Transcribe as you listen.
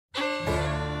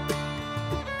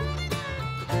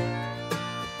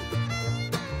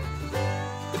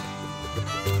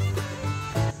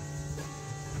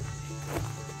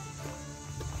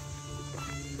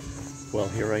Well,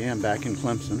 here I am back in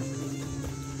Clemson,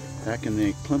 back in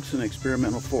the Clemson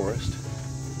Experimental Forest,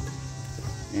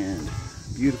 and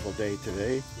beautiful day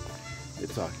today.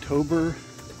 It's October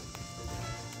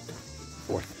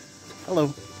 4th.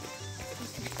 Hello.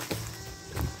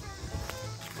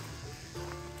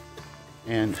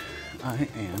 And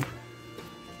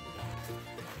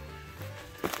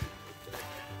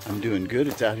I'm doing good.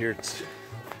 It's out here. It's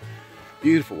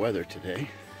beautiful weather today.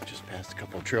 Just passed a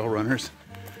couple of trail runners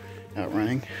out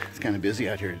running. It's kind of busy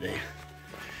out here today.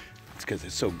 It's because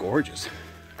it's so gorgeous.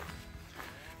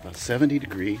 About 70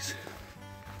 degrees.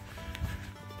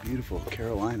 Beautiful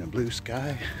Carolina blue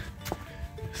sky.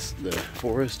 The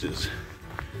forest is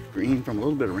green from a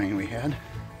little bit of rain we had,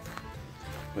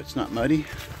 but it's not muddy.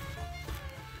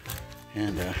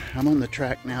 And I'm on the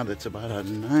track now that's about a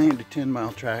 9 to 10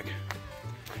 mile track,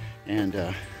 and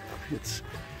it's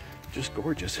just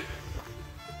gorgeous.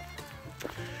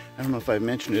 I don't know if I've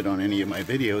mentioned it on any of my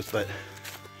videos, but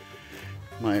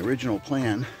my original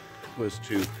plan was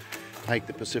to hike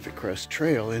the Pacific Crest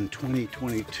Trail in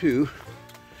 2022,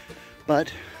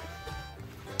 but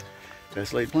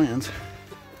best laid plans.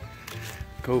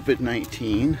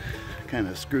 COVID-19 kind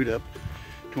of screwed up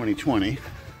 2020,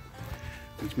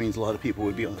 which means a lot of people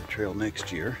would be on the trail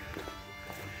next year.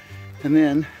 And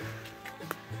then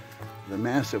the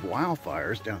massive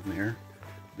wildfires down there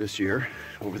this year,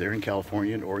 over there in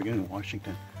California and Oregon and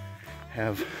Washington,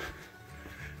 have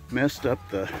messed up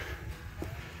the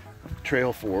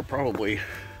trail for probably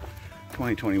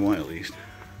 2021 at least.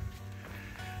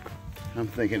 I'm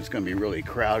thinking it's going to be really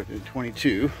crowded in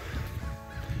 22,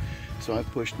 so I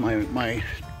pushed my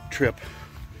trip,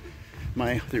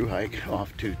 my through hike,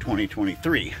 off to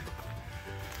 2023.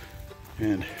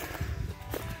 And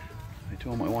I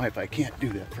told my wife I can't do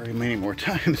that very many more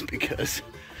times because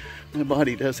my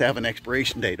body does have an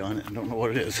expiration date on it. I don't know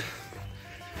what it is.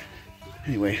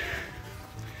 Anyway,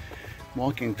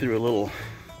 walking through a little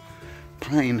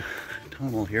pine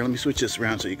tunnel here. Let me switch this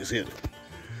around so you can see it.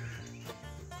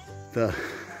 The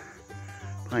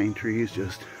pine trees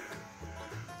just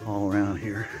all around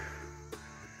here.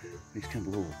 These kind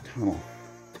of little tunnel.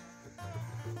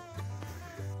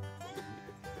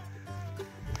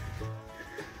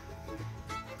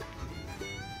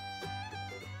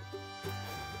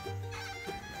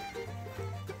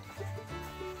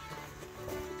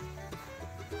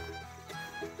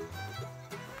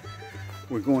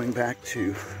 We're going back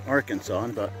to Arkansas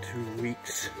in about 2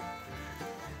 weeks.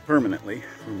 Permanently,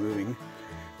 we're moving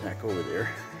back over there.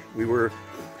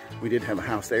 We did have a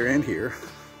house there and here,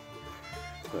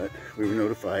 but we were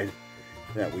notified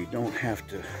that we don't have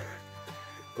to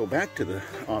go back to the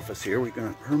office here. We're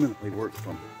going to permanently work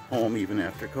from home even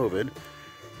after COVID.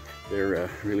 They're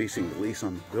releasing the lease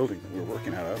on the building that we're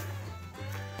working out of.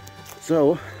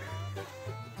 So,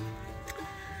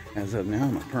 as of now,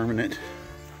 I'm a permanent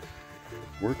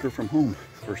worker from home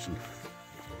person.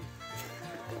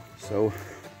 So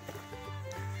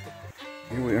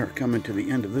here we are coming to the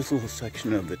end of this little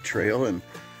section of the trail, and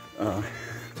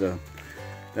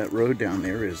that road down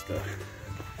there is the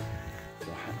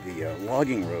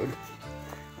logging road.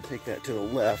 I'll take that to the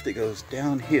left. It goes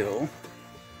downhill,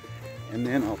 and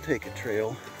then I'll take a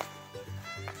trail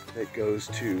that goes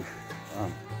to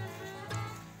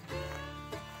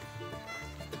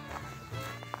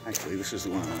actually, this is the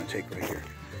one I want to take right here.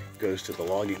 It goes to the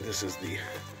logging. This is the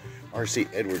R.C.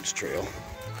 Edwards Trail,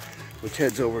 which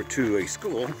heads over to a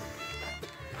school,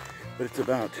 but it's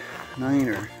about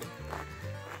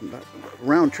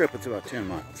round trip, it's about 10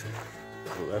 miles.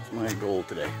 So that's my goal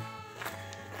today,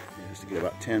 is to get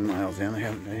about 10 miles in.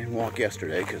 I didn't walk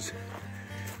yesterday because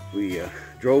we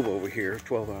drove over here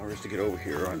 12 hours to get over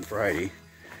here on Friday,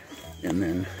 and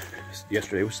then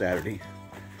yesterday was Saturday,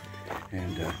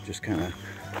 and just kind of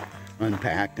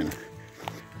unpacked and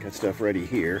got stuff ready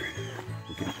here.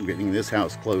 We're getting this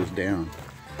house closed down,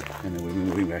 and then we're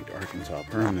moving back to Arkansas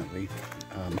permanently.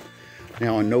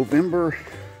 Now on November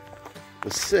the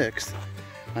 6th,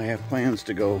 I have plans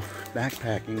to go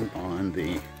backpacking on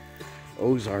the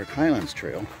Ozark Highlands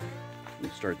Trail.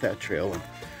 We'll start that trail and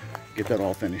get that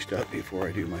all finished up before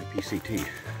I do my PCT.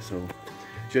 So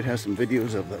should have some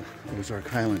videos of the Ozark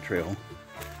Highland Trail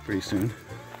pretty soon.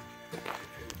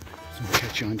 So we'll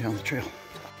catch you on down the trail.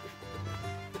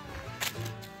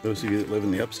 Those of you that live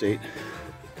in the upstate,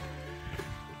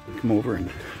 come over and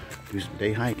do some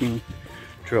day hiking,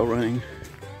 trail running,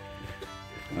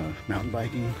 mountain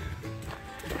biking,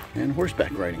 and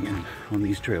horseback riding on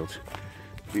these trails.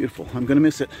 Beautiful. I'm gonna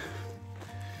miss it.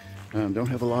 Don't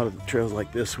have a lot of trails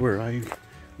like this where I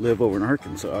live over in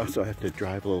Arkansas, so I have to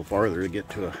drive a little farther to get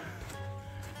to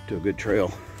a good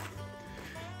trail.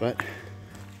 But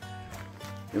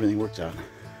everything works out.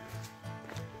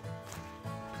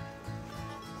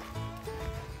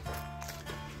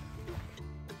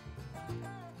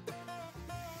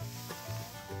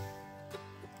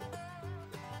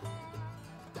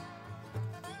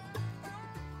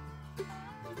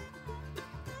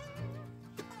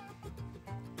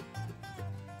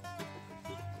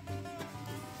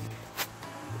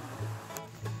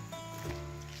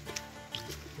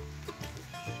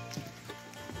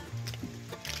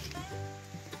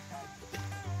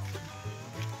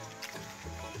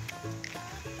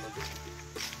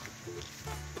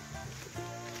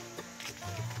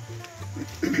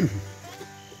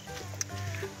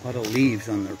 A lot of leaves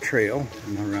on the trail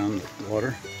and around the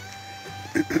water.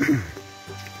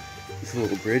 This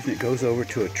little bridge, and it goes over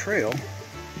to a trail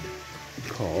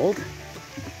called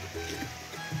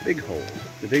Big Hole,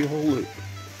 the Big Hole Loop.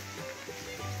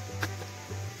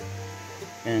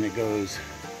 And it goes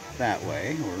that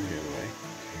way, or the other way,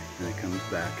 and it comes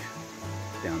back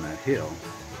down that hill.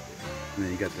 And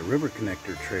then you got the river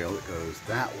connector trail that goes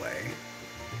that way,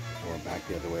 or back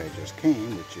the other way I just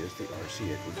came, which is the R.C.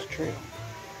 Edwards Trail.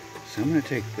 So I'm going to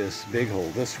take this big hole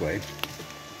this way.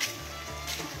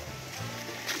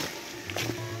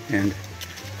 And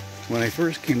when I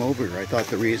first came over here, I thought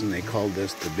the reason they called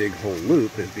this the Big Hole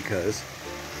Loop is because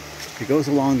it goes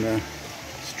along the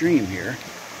stream here.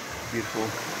 Beautiful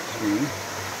stream.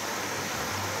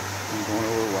 I'm going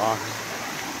over rocks.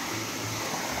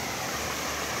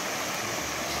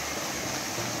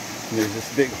 And there's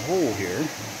this big hole here.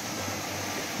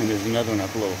 And there's another one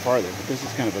up a little farther. But this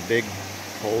is kind of a big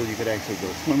hole. You could actually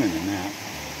go swimming in that.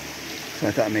 So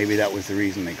I thought maybe that was the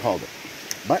reason they called it.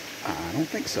 But I don't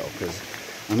think so, because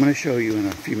I'm going to show you in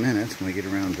a few minutes when we get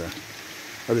around the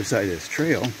other side of this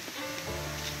trail.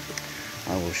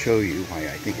 I will show you why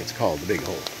I think it's called the Big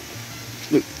Hole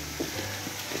Loop.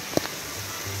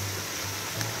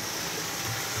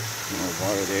 More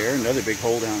water there. Another big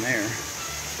hole down there.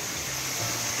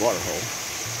 Water hole.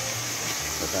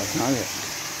 But that's not it.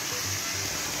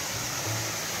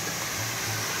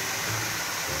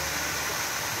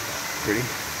 Pretty.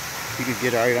 You could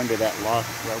get right under that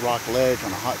rock ledge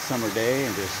on a hot summer day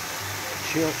and just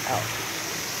chill out.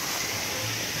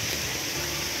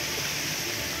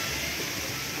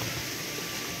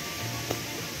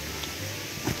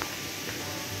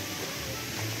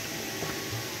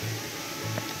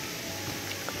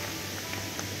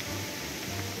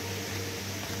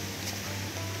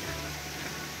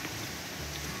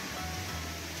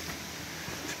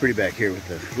 It's pretty back here with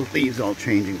the leaves all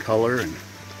changing color and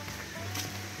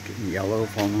getting yellow,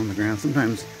 falling on the ground.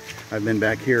 Sometimes I've been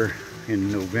back here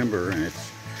in November and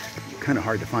it's kind of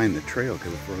hard to find the trail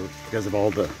because of all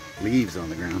the leaves on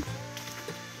the ground.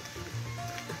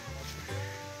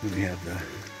 And we have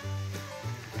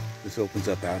this opens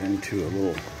up out into a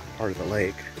little part of the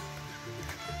lake.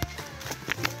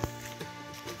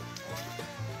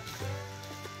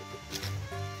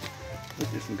 Look,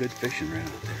 there's some good fishing right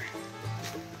out there.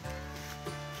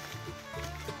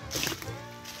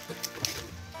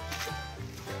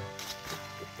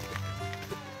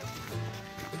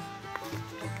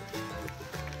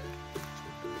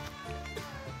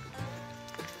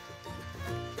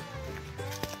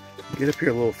 Get up here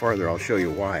a little farther, I'll show you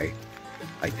why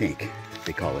I think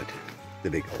they call it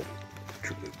the Big Hole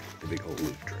Loop, the Big Hole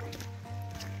Loop Trail.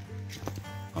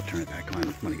 I'll turn it back on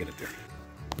when I get up there.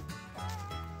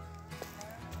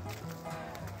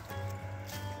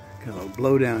 Got a little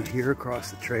blow down here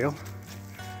across the trail.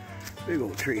 Big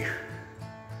old tree.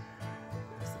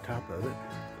 That's the top of it.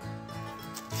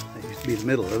 That used to be the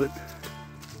middle of it.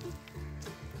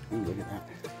 Ooh, look at that.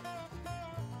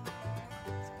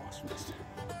 It's awesome.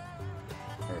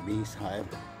 Our bee's hive.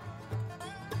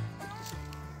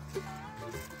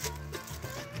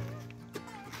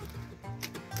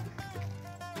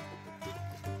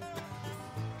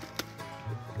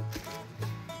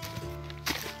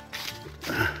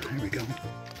 There we go.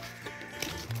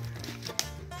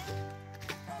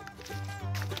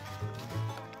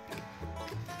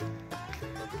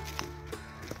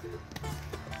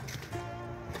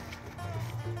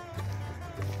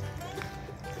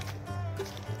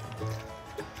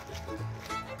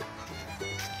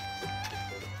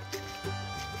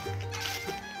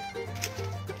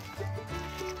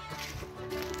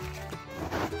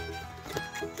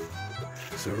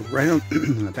 So right on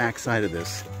the back side of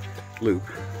this loop,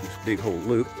 this Big Hole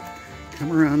Loop,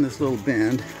 come around this little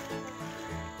bend,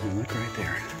 and look right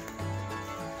there.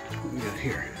 What we got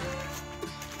here?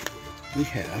 We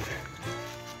have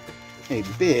a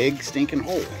big stinking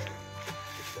hole.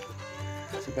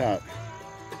 It's about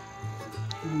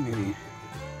maybe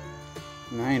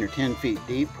 9 or 10 feet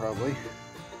deep, probably.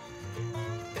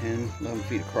 10, 11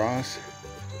 feet across.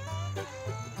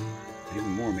 Even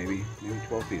more, maybe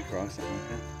 12 feet across, something like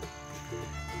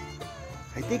that.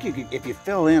 I think you could, if you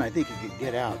fell in, I think you could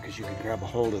get out because you could grab a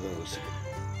hold of those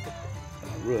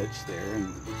roots there,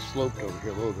 and it's sloped over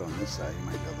here a little bit on this side. You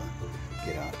might be able to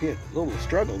get out. It'd be a little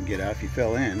struggle to get out if you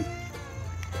fell in.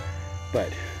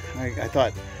 But I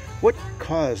thought, what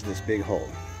caused this big hole?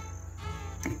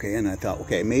 Okay, and I thought,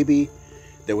 okay, maybe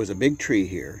there was a big tree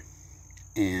here,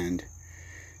 and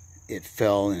it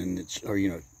fell and it's, or you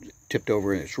know, tipped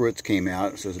over and its roots came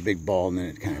out, so it was a big ball, and then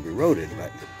it kind of eroded.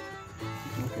 But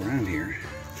look around here.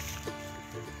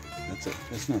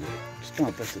 That's not a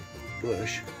stump, that's a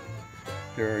bush.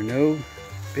 There are no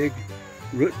big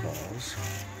root balls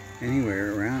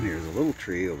anywhere around here. There's a little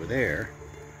tree over there,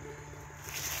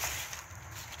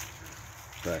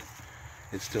 but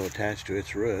it's still attached to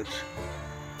its roots.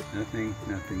 Nothing,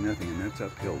 nothing, nothing, and that's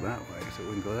uphill that way, so it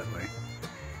wouldn't go that way.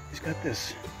 It's got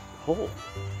this hole,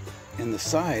 and the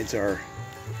sides are,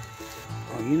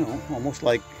 well, you know, almost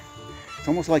like, it's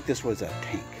almost like this was a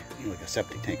tank, you know, like a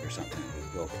septic tank or something. It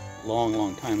was built a long,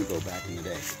 long time ago back in the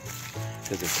day,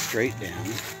 because it's straight down.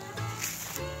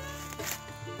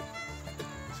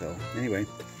 So anyway,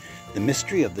 the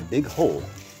mystery of the big hole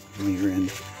when you're in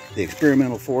the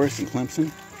experimental forest in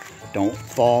Clemson. Don't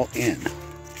fall in,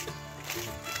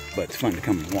 but it's fun to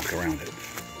come and walk around it.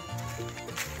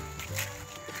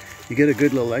 You get a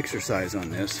good little exercise on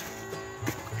this.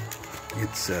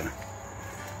 It's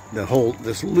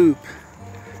this loop,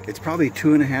 it's probably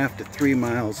 2.5 to 3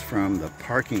 miles from the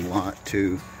parking lot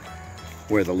to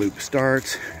where the loop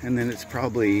starts, and then it's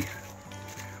probably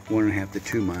 1.5 to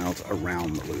 2 miles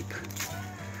around the loop.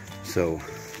 So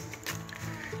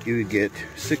you would get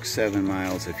 6-7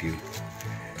 miles if you,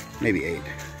 maybe 8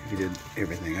 if you did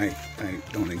everything. I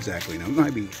don't exactly know.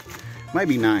 Might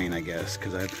be 9, I guess,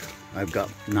 because I've got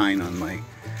 9 on my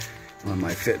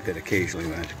Fitbit occasionally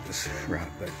when I took this route.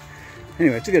 But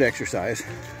anyway, it's a good exercise.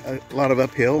 A lot of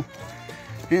uphill,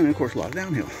 and of course a lot of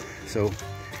downhill. So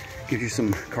gives you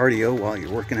some cardio while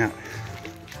you're working out.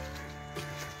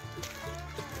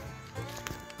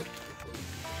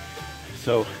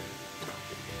 So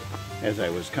as I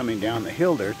was coming down the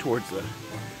hill there towards the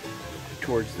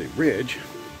ridge,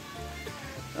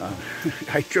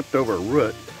 I tripped over a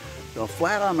root, fell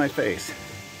flat on my face.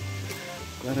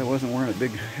 Glad I wasn't wearing a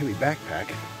big heavy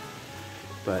backpack,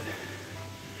 but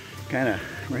kind of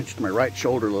wrenched my right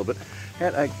shoulder a little bit.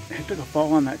 I took a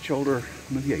fall on that shoulder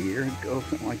maybe a year ago,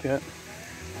 something like that.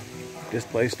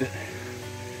 Displaced it,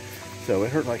 so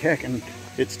it hurt like heck, and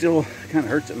it still kind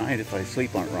of hurts at night if I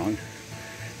sleep on it wrong.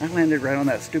 I landed right on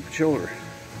that stupid shoulder,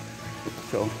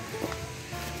 so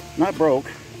not broke.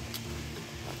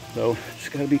 So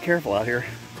just gotta be careful out here,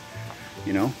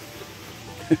 you know,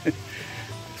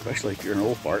 especially if you're an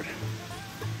old fart.